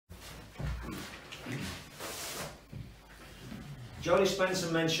Johnny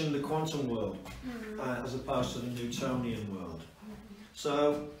Spencer mentioned the quantum world as opposed to the Newtonian world.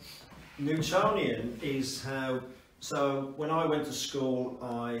 So Newtonian is how, so when I went to school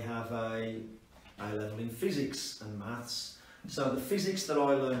I have a level in physics and maths. So the physics that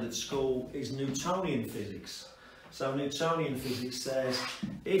I learned at school is Newtonian physics. So Newtonian physics says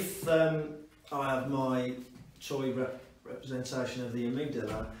if I have my toy representation of the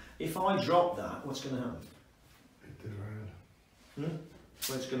amygdala, if I drop that, what's going to happen? It did around.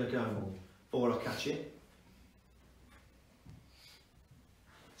 Where it's going to go? Or I catch it.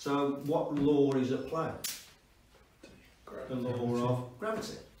 So what law is at play? The law of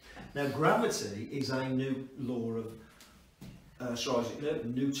gravity. Now gravity is a new law of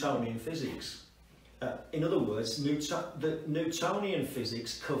Newtonian physics. In other words, the Newtonian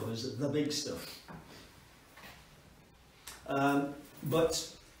physics covers the big stuff.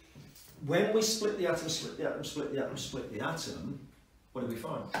 But when we split the atom, split the atom, split the atom, split the atom, what do we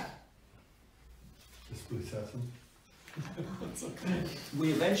find? The split atom.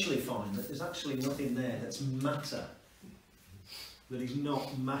 We eventually find that there's actually nothing there that's matter. That is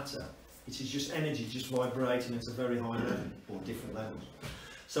not matter. It is just energy, just vibrating at a very high level, or different levels.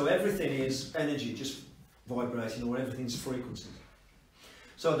 So everything is energy, just vibrating, or everything's frequency.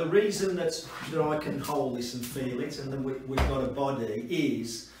 So the reason that I can hold this and feel it, and then we've got a body,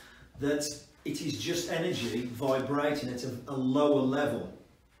 is that it is just energy vibrating at a lower level.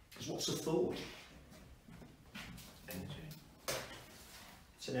 Because what's a thought? Energy.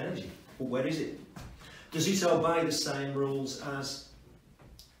 It's an energy. But where is it? Does it obey the same rules as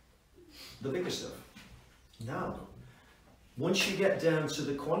the bigger stuff? No. Once you get down to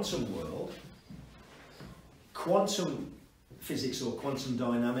the quantum world, quantum physics or quantum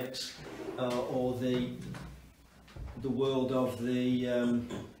dynamics, or the world of the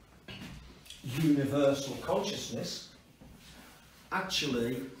universal consciousness,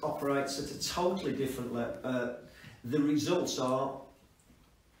 actually operates at a totally different level. The results are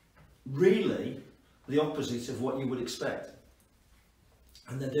really the opposite of what you would expect,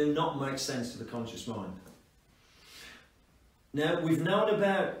 and they do not make sense to the conscious mind. Now, we've known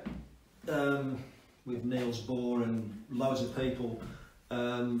about with Niels Bohr and loads of people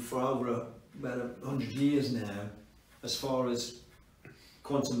for over about 100 years now, as far as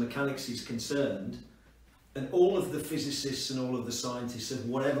quantum mechanics is concerned, and all of the physicists and all of the scientists of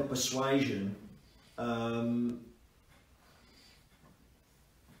whatever persuasion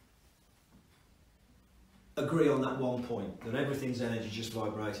agree on that one point, that everything's energy just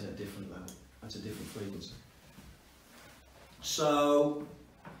vibrating at a different level, at a different frequency. So,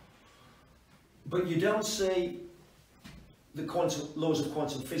 but you don't see the quantum laws of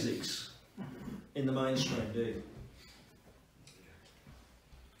quantum physics in the mainstream, do you?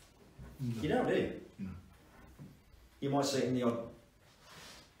 No. You don't, do you? No. You might see it in the odd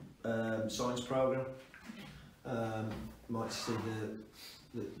science program. Might see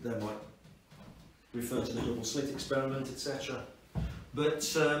they might refer to the double slit experiment, etc. But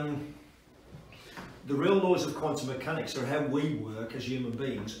the real laws of quantum mechanics are how we work as human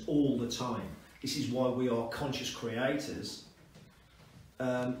beings all the time. This is why we are conscious creators,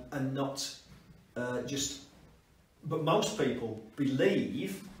 and not just. But most people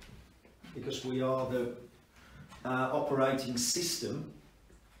believe, because we are the operating system,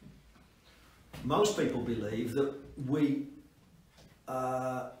 most people believe that we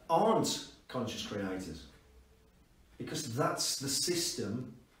aren't conscious creators, because that's the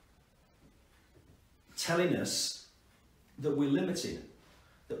system telling us that we're limited,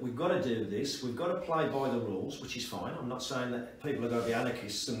 that we've got to do this, we've got to play by the rules, which is fine. I'm not saying that people are going to be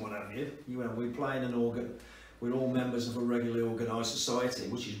anarchists and what have you. You know, we're playing an organ, we're all members of a regularly organised society,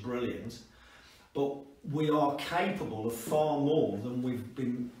 which is brilliant, but we are capable of far more than we've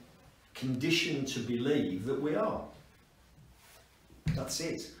been conditioned to believe that we are. That's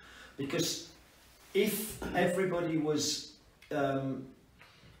it. Because if everybody was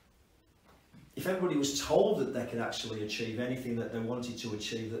told that they could actually achieve anything that they wanted to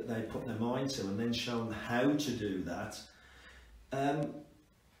achieve, that they put their mind to, and then shown how to do that,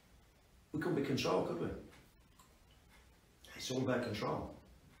 we couldn't be controlled, could we? It's all about control.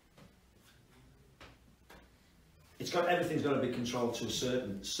 Everything's got to be controlled to a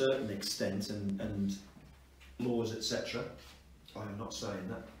certain extent, and laws, etc. I am not saying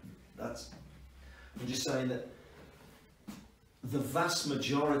that. I'm just saying that the vast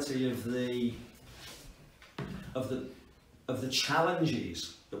majority of the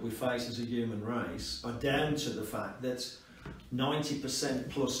challenges that we face as a human race are down to the fact that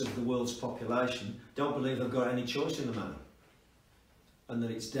 90% plus of the world's population don't believe they've got any choice in the matter, and that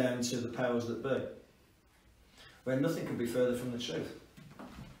it's down to the powers that be. where nothing could be further from the truth.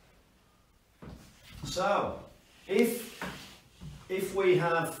 So, if we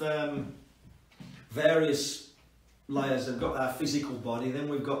have various layers, we've got our physical body, then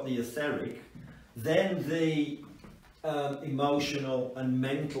we've got the etheric, then the emotional and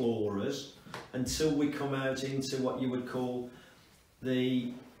mental auras, until we come out into what you would call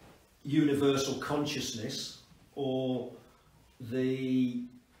the universal consciousness, or the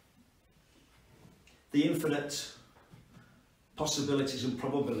infinite possibilities and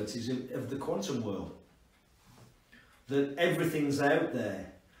probabilities of the quantum world. That everything's out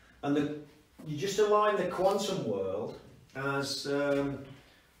there, and you just align the quantum world as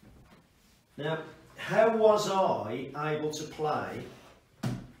now. How was I able to play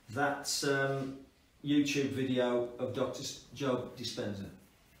that YouTube video of Dr. Joe Dispenza?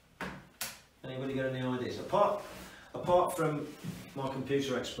 Anybody got any ideas? Apart from my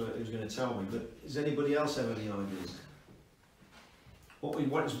computer expert who's going to tell me, but does anybody else have any ideas? What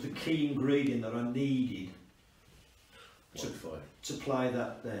was the key ingredient that I needed to play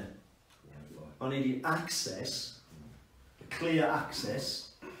that there? I needed access, clear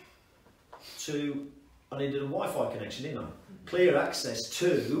access to, I needed a Wi-Fi connection, didn't I? Clear access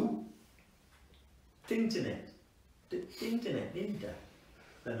to the internet. The internet, didn't I?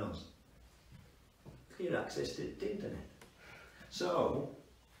 Then I was clear access to the internet. So,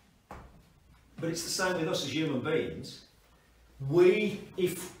 but it's the same with us as human beings.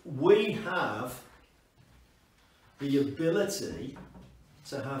 If we have the ability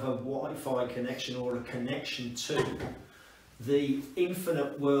to have a Wi-Fi connection or a connection to the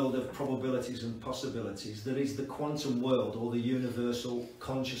infinite world of probabilities and possibilities that is the quantum world, or the universal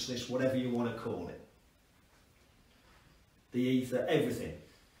consciousness, whatever you want to call it, the ether, everything,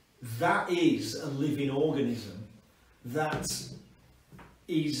 that is a living organism, that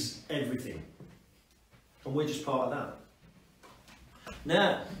is everything, and we're just part of that.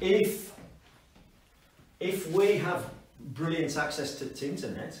 Now, if we have brilliant access to the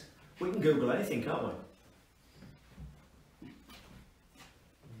internet, we can Google anything, can't we?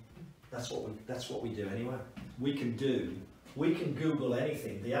 That's what we do anyway. We can Google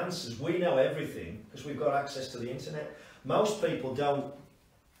anything. The answers, we know everything because we've got access to the internet. Most people don't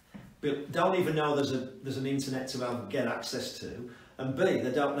even know there's an internet to get access to, and B,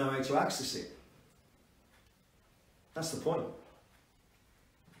 they don't know how to access it. That's the point.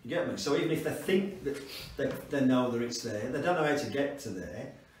 You get me? So even if they think that they know that it's there, they don't know how to get to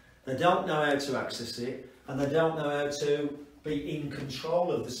there, they don't know how to access it, and they don't know how to be in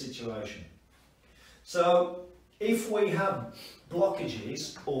control of the situation. So if we have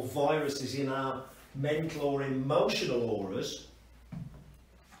blockages or viruses in our mental or emotional auras,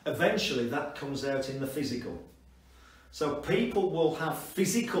 eventually that comes out in the physical. So people will have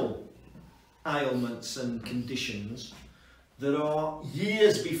physical ailments and conditions that are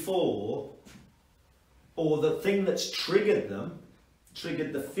years before, or the thing that's triggered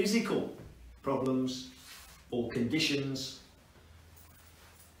the physical problems or conditions,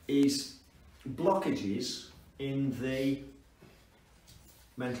 is blockages in the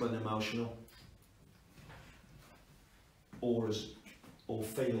mental and emotional auras or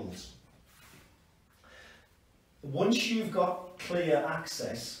fields. Once you've got clear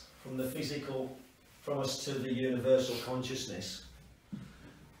access from the physical, from us to the universal consciousness,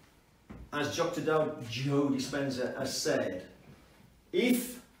 as Dr. Joe Dispenza has said,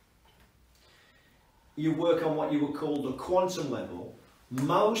 if you work on what you would call the quantum level,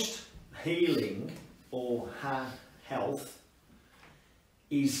 most healing or health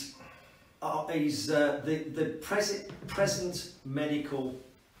is the present medical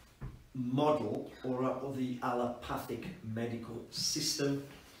model, or the allopathic medical system,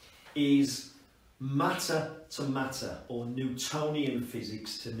 is matter to matter, or Newtonian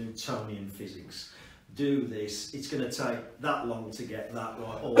physics to Newtonian physics. Do this, it's going to take that long to get that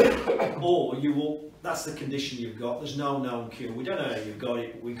right, or you will, that's the condition you've got, there's no known cure, we don't know how you've got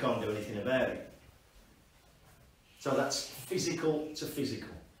it, we can't do anything about it. So that's physical to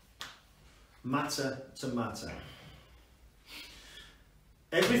physical, matter to matter.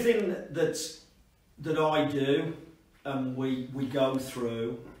 Everything that I do and we go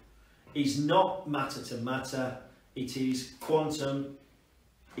through is not matter to matter, it is quantum.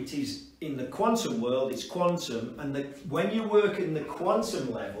 It is in the quantum world, it's quantum, and when you work in the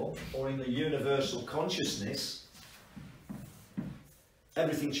quantum level, or in the universal consciousness,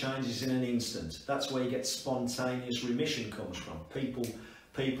 everything changes in an instant. That's where you get spontaneous remission comes from. People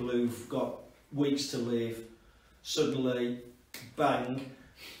who've got weeks to live, suddenly, bang,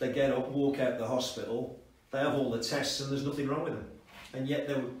 they get up, walk out the hospital, they have all the tests and there's nothing wrong with them. And yet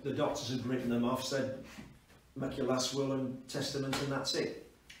the doctors had written them off, said, make your last will and testament and that's it.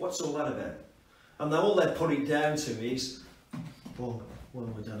 What's all that about? And all they put it down to is, well, I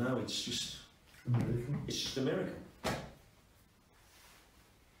don't know, it's just a miracle.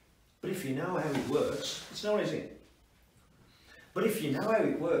 But if you know how it works, it's not, is it? But if you know how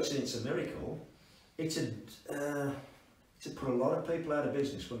it works and it's a miracle, it'd put a lot of people out of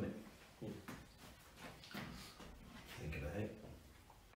business, wouldn't it?